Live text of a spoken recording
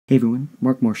Hey everyone,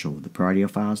 Mark Marshall with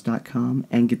theProAudiofiles.com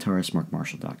and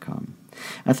GuitaristMarkMarshall.com.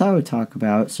 I thought I would talk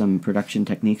about some production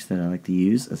techniques that I like to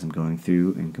use as I'm going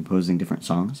through and composing different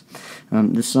songs.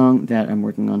 This song that I'm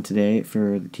working on today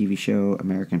for the TV show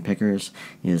American Pickers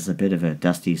is a bit of a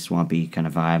dusty, swampy kind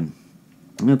of vibe.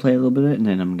 I'm going to play a little bit of it, and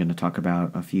then I'm going to talk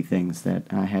about a few things that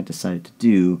I had decided to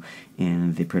do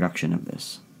in the production of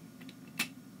this.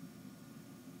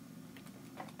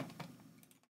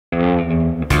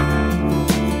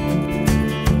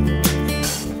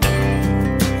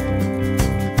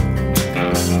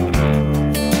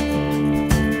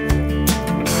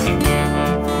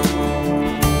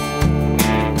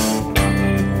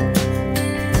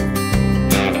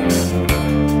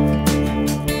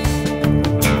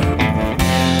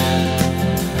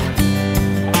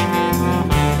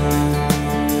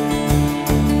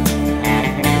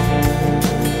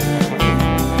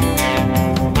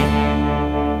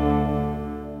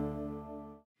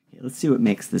 Let's see what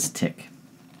makes this tick.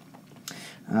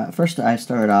 First, I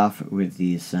started off with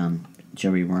these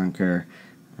Joey Waronker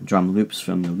drum loops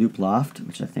from the Loop Loft,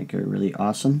 which I think are really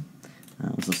awesome.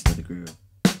 Let's listen to the groove.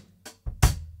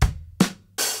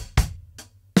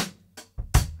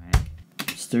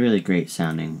 Just really great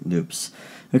sounding loops.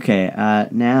 Okay,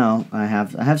 now I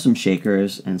have some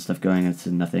shakers and stuff going. It's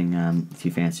nothing too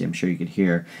fancy, I'm sure you could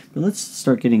hear. But let's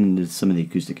start getting into some of the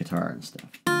acoustic guitar and stuff.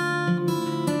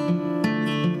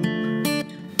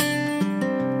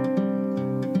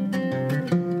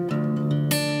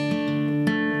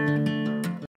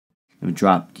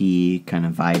 Drop D kind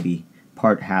of vibey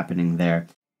part happening there.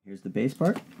 Here's the bass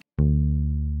part.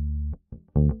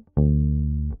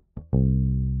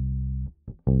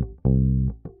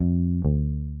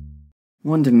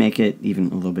 Wanted to make it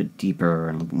even a little bit deeper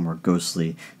and a little bit more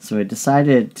ghostly, so I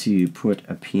decided to put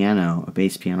a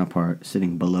bass piano part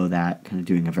sitting below that, kind of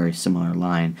doing a very similar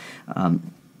line.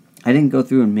 I didn't go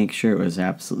through and make sure it was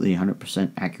absolutely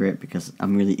 100% accurate because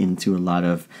I'm really into a lot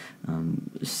of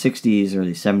 60s,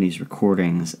 early 70s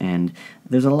recordings, and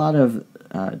there's a lot of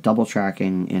double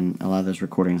tracking in a lot of those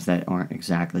recordings that aren't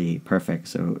exactly perfect.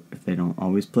 So if they don't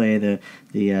always play the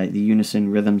unison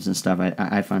rhythms and stuff,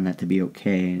 I find that to be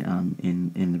okay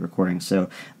in the recording. So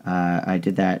I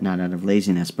did that not out of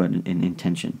laziness, but in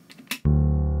intention.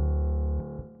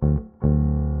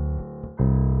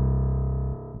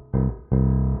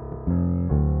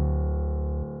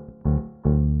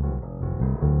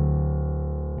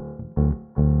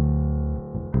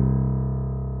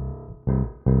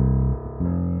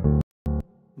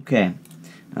 Okay,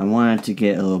 I wanted to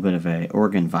get a little bit of an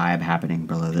organ vibe happening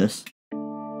below this.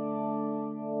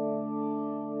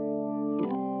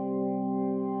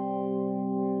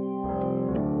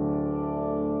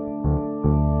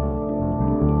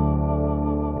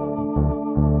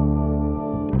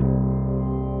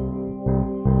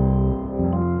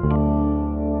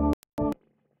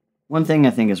 One thing I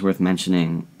think is worth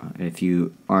mentioning, if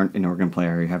you aren't an organ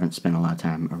player or you haven't spent a lot of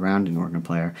time around an organ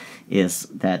player, is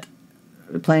that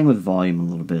playing with volume a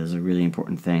little bit is a really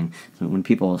important thing. So when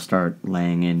people start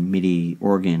laying in MIDI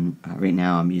organ, right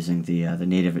now I'm using the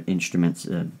Native Instruments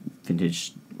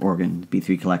vintage organ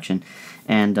B3 collection,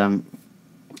 and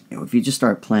if you just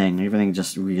start playing, everything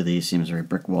just really seems very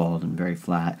brick-walled and very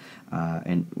flat.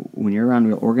 And when you're around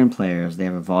real organ players, they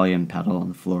have a volume pedal on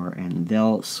the floor, and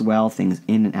they'll swell things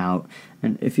in and out.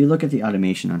 And if you look at the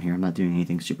automation on here, I'm not doing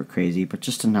anything super crazy, but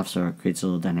just enough so it creates a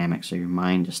little dynamic so your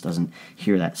mind just doesn't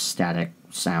hear that static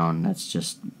sound that's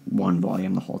just one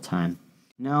volume the whole time.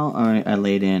 Now I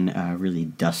laid in a really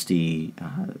dusty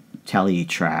telly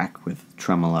track with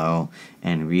tremolo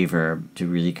and reverb to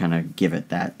really kind of give it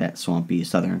that swampy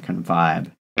southern kind of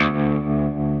vibe.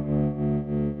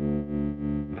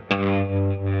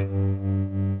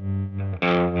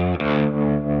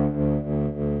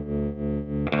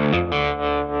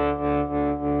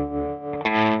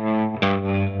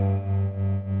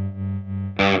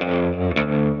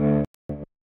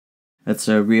 That's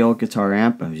a real guitar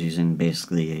amp. I was using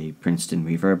basically a Princeton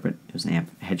reverb, but it was an amp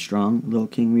Headstrong Lil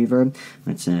King reverb.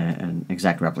 It's an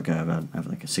exact replica of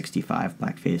like a 65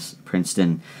 blackface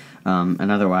Princeton.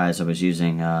 And otherwise, I was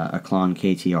using a Klon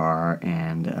KTR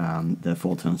and the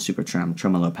Full Tone Super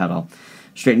Tremolo pedal.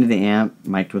 Straight into the amp,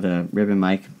 mic'd with a ribbon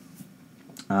mic.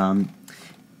 And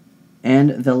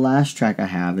the last track I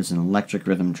have is an electric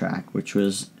rhythm track, which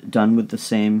was done with the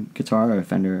same guitar, a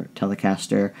Fender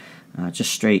Telecaster,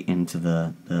 just straight into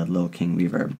the Lil King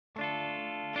reverb.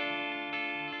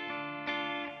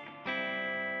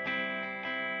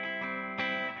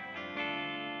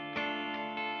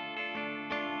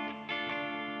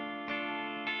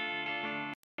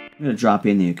 I'm going to drop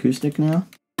in the acoustic now.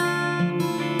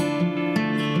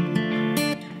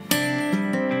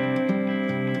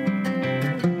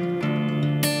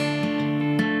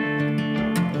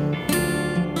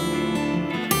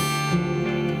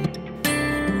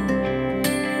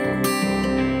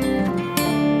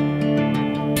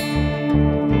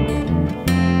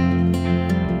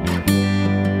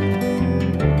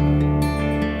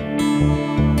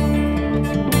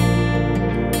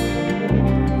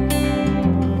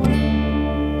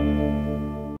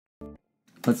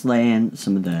 let's lay in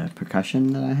some of the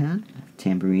percussion that I had.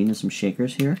 Tambourine and some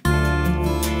shakers here.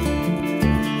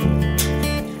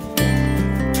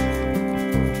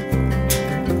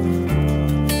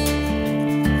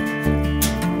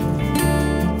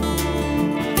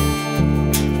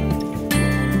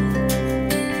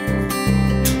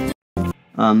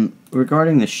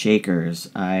 Regarding the shakers,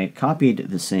 I copied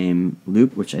the same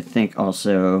loop, which I think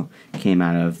also came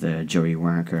out of the Joey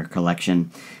Waronker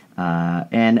collection.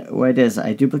 And what it is,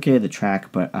 I duplicated the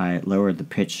track, but I lowered the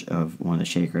pitch of one of the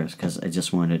shakers because I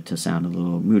just wanted it to sound a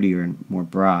little moodier and more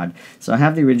broad. So I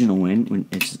have the original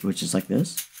which is like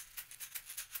this.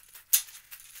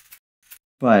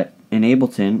 But in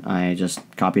Ableton, I just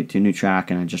copied it to a new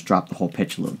track and I just dropped the whole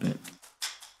pitch a little bit.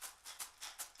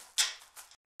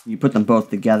 You put them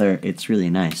both together, it's really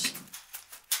nice.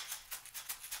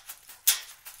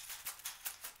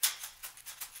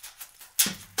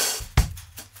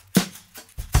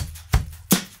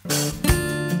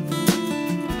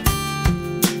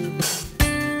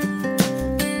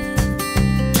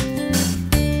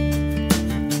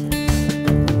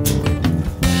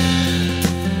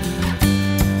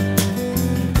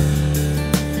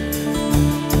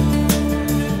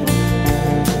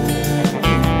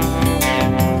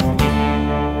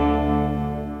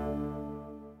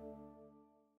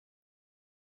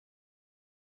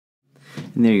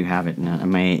 And there you have it. Now, I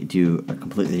may do a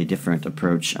completely different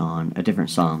approach on a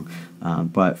different song,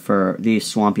 but for these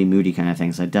swampy, moody kind of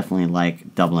things, I definitely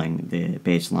like doubling the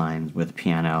bass lines with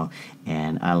piano,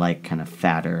 and I like kind of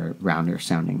fatter, rounder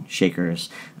sounding shakers.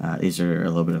 These are a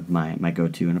little bit of my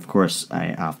go-to, and of course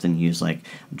I often use like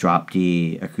drop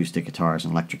D acoustic guitars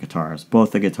and electric guitars.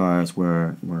 Both the guitars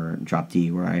were drop D,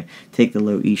 where I take the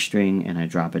low E string and I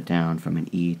drop it down from an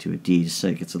E to a D, so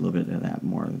it gets a little bit of that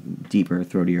more deeper,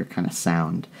 throatier kind of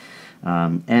sound.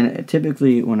 And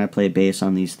typically when I play bass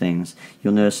on these things,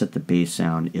 you'll notice that the bass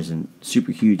sound isn't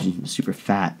super huge and super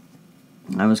fat.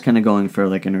 I was kind of going for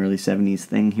like an early 70s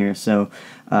thing here, so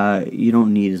you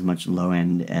don't need as much low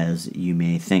end as you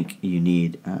may think you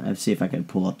need. Let's see if I can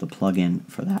pull up the plugin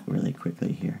for that really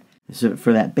quickly here. So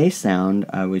for that bass sound,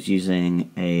 I was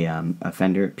using a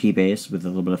Fender P-Bass with a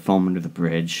little bit of foam under the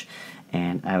bridge,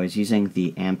 and I was using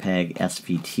the Ampeg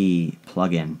SVT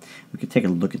plugin. We could take a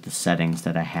look at the settings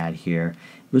that I had here.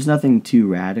 It was nothing too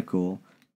radical.